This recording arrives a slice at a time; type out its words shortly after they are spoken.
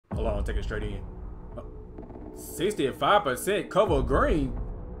on, take it straight in. 65% cover green.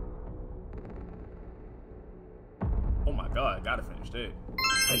 Oh my God, gotta finish that.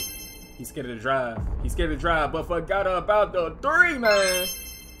 Hey, he's scared of the drive. He's scared of the drive, but forgot about the 3, man.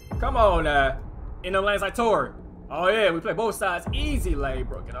 Come on now. In the lanes like Tori. Oh yeah, we play both sides easy, like,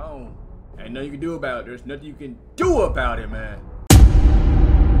 bro. Get on. Ain't nothing you can do about it. There's nothing you can do about it, man.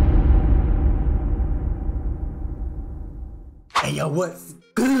 Hey yo, what's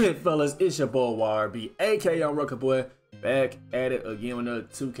good, fellas? It's your boy YRB, aka Rucker Boy, back at it again with another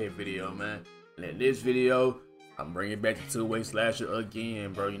 2K video, man. And in this video, I'm bringing back the two-way slasher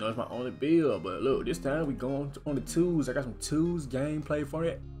again, bro. You know it's my only build, but look, this time we going on the twos. I got some twos gameplay for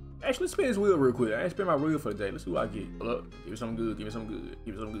you. Actually, let's spin this wheel real quick. I ain't spin my wheel for the day. Let's see what I get. Look, give me something good. Give me something good.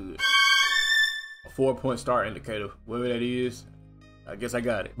 Give me something good. A 4-point start indicator, whatever that is. I guess I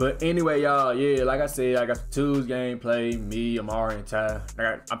got it. But anyway, y'all, yeah, like I said, I got some twos gameplay. Me, Amari, and Ty.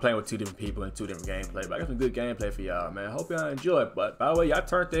 I'm playing with 2 different people and 2 different gameplay, but I got some good gameplay for y'all, man. Hope y'all enjoy it. But by the way, y'all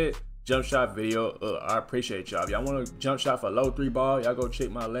turned that jump shot video up. I appreciate y'all. If y'all want to jump shot for a low 3 ball, y'all go check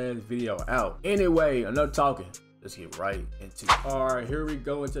my last video out. Anyway, enough talking. Let's get right into it. Alright, here we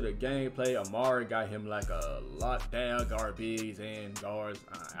go into the gameplay. Amari got him like a lockdown guard bigs and guards.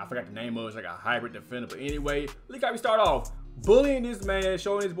 I forgot the name of it. It's like a hybrid defender. But anyway, look how we start off. Bullying this man,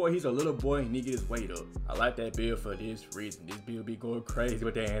 showing this boy he's a little boy and he need to get his weight up. I like that build for this reason. This build be going crazy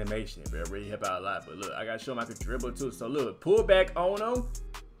with that animation. It really help out a lot. But look, I gotta show him I can dribble too. So look, pull back on him.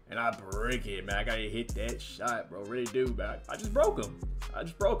 And I break it, man. I gotta hit that shot, bro. Really do, man. I just broke him.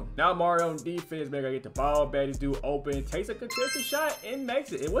 Now Mario on defense, man. I gotta get the ball back. This dude open, takes a contested shot and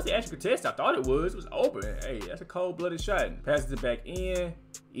makes it. It wasn't actually contested. I thought it was. It was open. Hey, that's a cold-blooded shot. Passes it back in.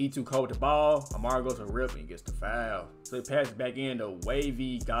 E2 cold with the ball. Mario goes to rip and gets the foul. So he passes back in to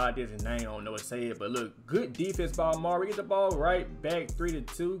Wavy. God, there's his name. I don't know what to say it, but look, good defense by Mario. Get the ball right back,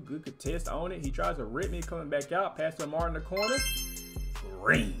 3-2. Good contest on it. He tries to rip me, coming back out. Pass to Mario in the corner.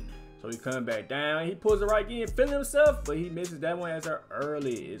 Green. So he's coming back down. He pulls it right in, feeling himself, but he misses that one as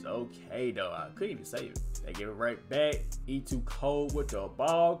early. It's okay though. I couldn't even save it. They give it right back. E2 cold with the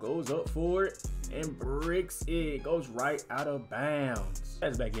ball, goes up for it and bricks it. Goes right out of bounds.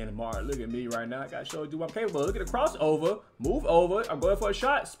 That's back in tomorrow. Look at me right now. I gotta show you what I'm capable of. Look at the crossover, move over. I'm going for a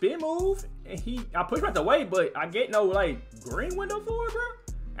shot, spin move, and I push him out the way, but I get no like green window for it, bro.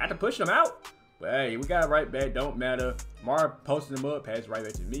 I have to push him out. But hey, we got it right back, don't matter. Mar posting him up, pass right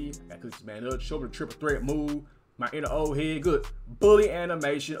back to me. I cook this man up, show him the triple threat move. My inner old head, good. Bully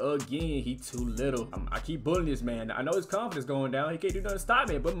animation again, he too little. I keep bullying this man. I know his confidence going down. He can't do nothing to stop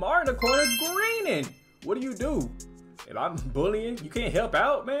me. But Mar in the corner greening. What do you do? If I'm bullying, you can't help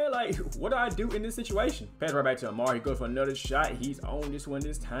out, man. Like, what do I do in this situation? Pass right back to Amari. He goes for another shot. He's on this one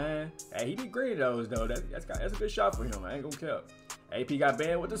this time. Hey, he did green those though. That's a good shot for him. I ain't gonna care. AP got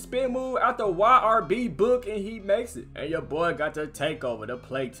banned with the spin move out the YRB book and he makes it. And your boy got the takeover, the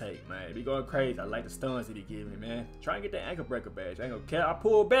play take, man. He be going crazy. I like the stuns that he give me, man. Try and get that ankle breaker badge. I ain't gonna care. I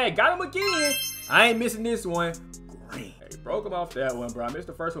pulled back. Got him again. I ain't missing this one. Green. Hey, broke him off that one, bro. I missed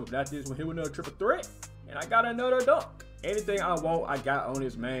the first one, but not this one. Here with another triple threat. And I got another dunk. Anything I want, I got on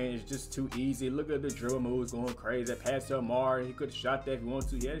this man. It's just too easy. Look at the drill moves going crazy. Pass to Amari. He could have shot that if he wanted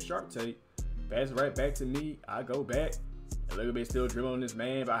to. He had a sharp take. Pass it right back to me. I go back. A little bit still dribbling this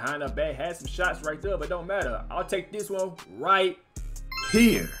man behind the back. Had some shots right there, but don't matter. I'll take this one right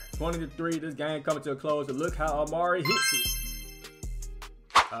here. 20-3. This game coming to a close. And look how Amari hits it.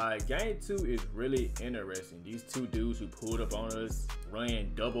 Game 2 is really interesting. These 2 dudes who pulled up on us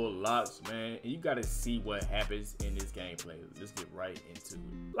running double locks, man. And you got to see what happens in this gameplay. Let's get right into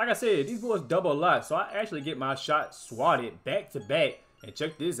it. Like I said, these boys double lock, so I actually get my shot swatted back to back. And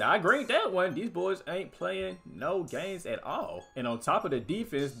check this out. I greened that one. These boys ain't playing no games at all. And on top of the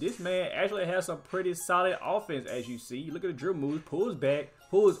defense, this man actually has some pretty solid offense, as you see. Look at the drill moves. Pulls back,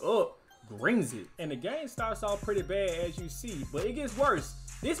 pulls up, greens it. And the game starts off pretty bad, as you see. But it gets worse.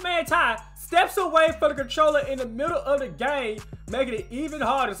 This man, Ty, steps away from the controller in the middle of the game, making it even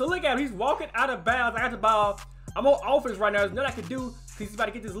harder. So look at him. He's walking out of bounds. I got the ball. I'm on offense right now. There's nothing I can do because he's about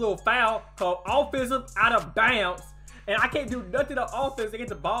to get this little foul called offensive out of bounds. And I can't do nothing on offense to get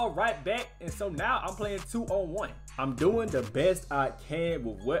the ball right back. And so now I'm playing 2-on-1. I'm doing the best I can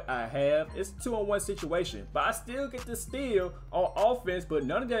with what I have. It's a 2-on-1 situation. But I still get the steal on offense. But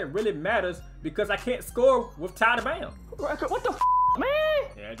none of that really matters because I can't score with tie to bound. What the f, man?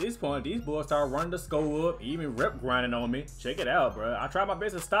 Yeah, at this point, these boys start running the score up. Even rep grinding on me. Check it out, bro. I try my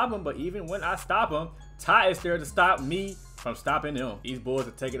best to stop him. But even when I stop him, Ty is there to stop me from stopping them. These boys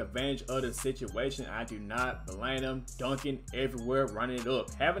are taking advantage of the situation. I do not blame them. Dunking everywhere, running it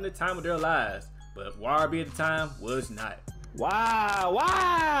up, having the time of their lives. But YRB at the time was not.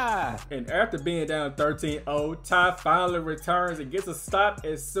 Why? And after being down 13-0, Ty finally returns and gets a stop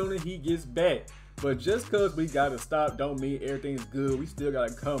as soon as he gets back. But just cause we got a stop don't mean everything's good. We still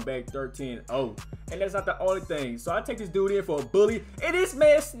gotta come back 13-0. And that's not the only thing. So I take this dude in for a bully, and this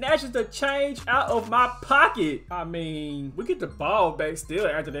man snatches the change out of my pocket. I mean, we get the ball back still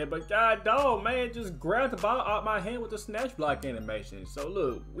after that, but god dog, man, just grab the ball out my hand with the snatch block animation. So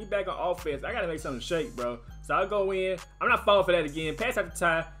look, we back on offense. I gotta make something shake, bro. So I'll go in. I'm not falling for that again. Pass after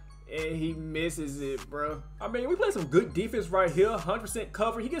Ty. And he misses it, bro. I mean, we play some good defense right here. 100%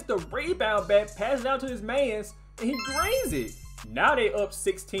 cover. He gets the rebound back, passes out to his mans, and he greens it. Now they up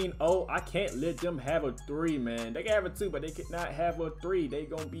 16-0. I can't let them have a 3, man. They can have a 2, but they cannot have a 3. They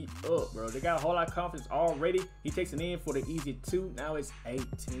gonna be up, bro. They got a whole lot of confidence already. He takes it in for the easy 2. Now it's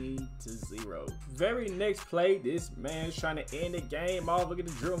 18-0. Very next play, this man's trying to end the game off. Look at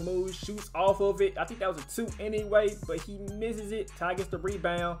the drill move, shoots off of it. I think that was a 2 anyway, but he misses it. Ty gets the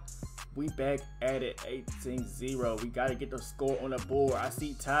rebound. We back at it, 18-0. We gotta get the score on the board. I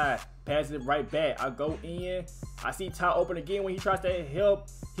see Ty passing it right back. I go in. I see Ty open again when he tries to help.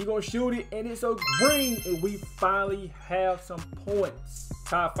 He gonna shoot it, and it's a green, and we finally have some points.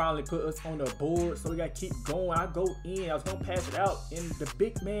 Ty finally put us on the board, so we gotta keep going. I go in. I was gonna pass it out, and the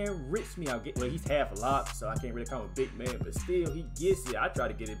big man rips me out. Well, he's half a lock, so I can't really call him a big man, but still, he gets it. I try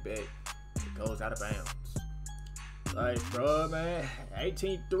to get it back. It goes out of bounds. Like, bro, man,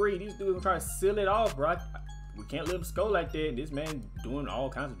 18-3. These dudes gonna try to seal it off, bro. We can't let him score like that. This man doing all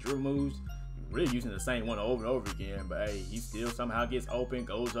kinds of drill moves, really using the same one over and over again. But hey, he still somehow gets open,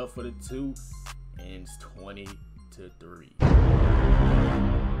 goes up for the 2, and it's 20-3.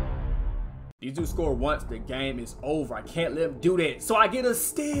 These dudes score once, the game is over. I can't let him do that. So I get a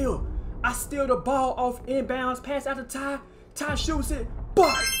steal. I steal the ball off inbounds, pass out to Ty. Ty shoots it,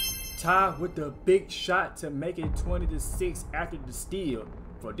 but Ty with the big shot to make it 20-6 after the steal.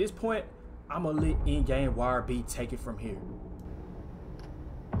 For this point, I'm gonna let in-game YRB take it from here.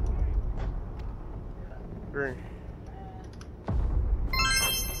 Green.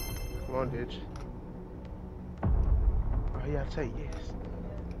 Come on, Ditch. Oh, yeah, take yes.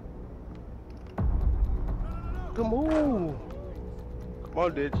 Come on. Come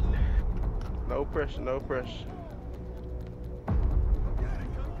on, Ditch. No pressure, no pressure.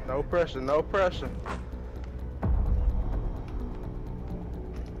 No pressure, no pressure.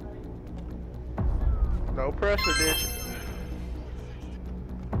 No pressure, bitch.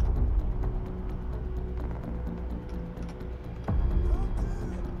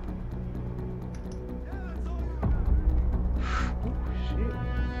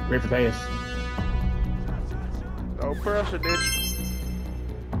 Great for pass. No pressure, bitch.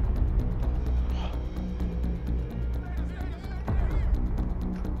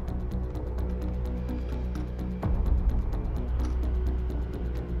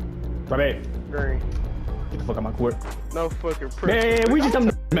 My bad. Green. Get the fuck out my court. No fucking pressure. Man, we just them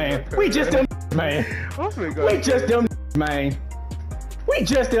man. We just them man. We just them man. We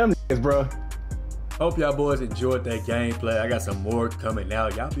just them bro. Hope y'all boys enjoyed that gameplay. I got some more coming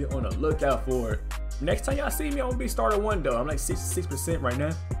out. Y'all be on the lookout for it. Next time y'all see me, I'm gonna be starter 1 though. I'm like 66% right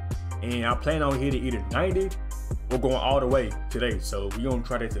now. And I plan on hitting either 90 or going all the way today. So we gonna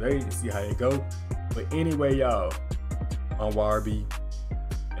try that today and see how it go. But anyway, y'all, I'm YRB.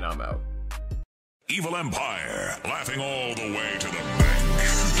 And I'm out. Evil Empire, laughing all the way to the bank.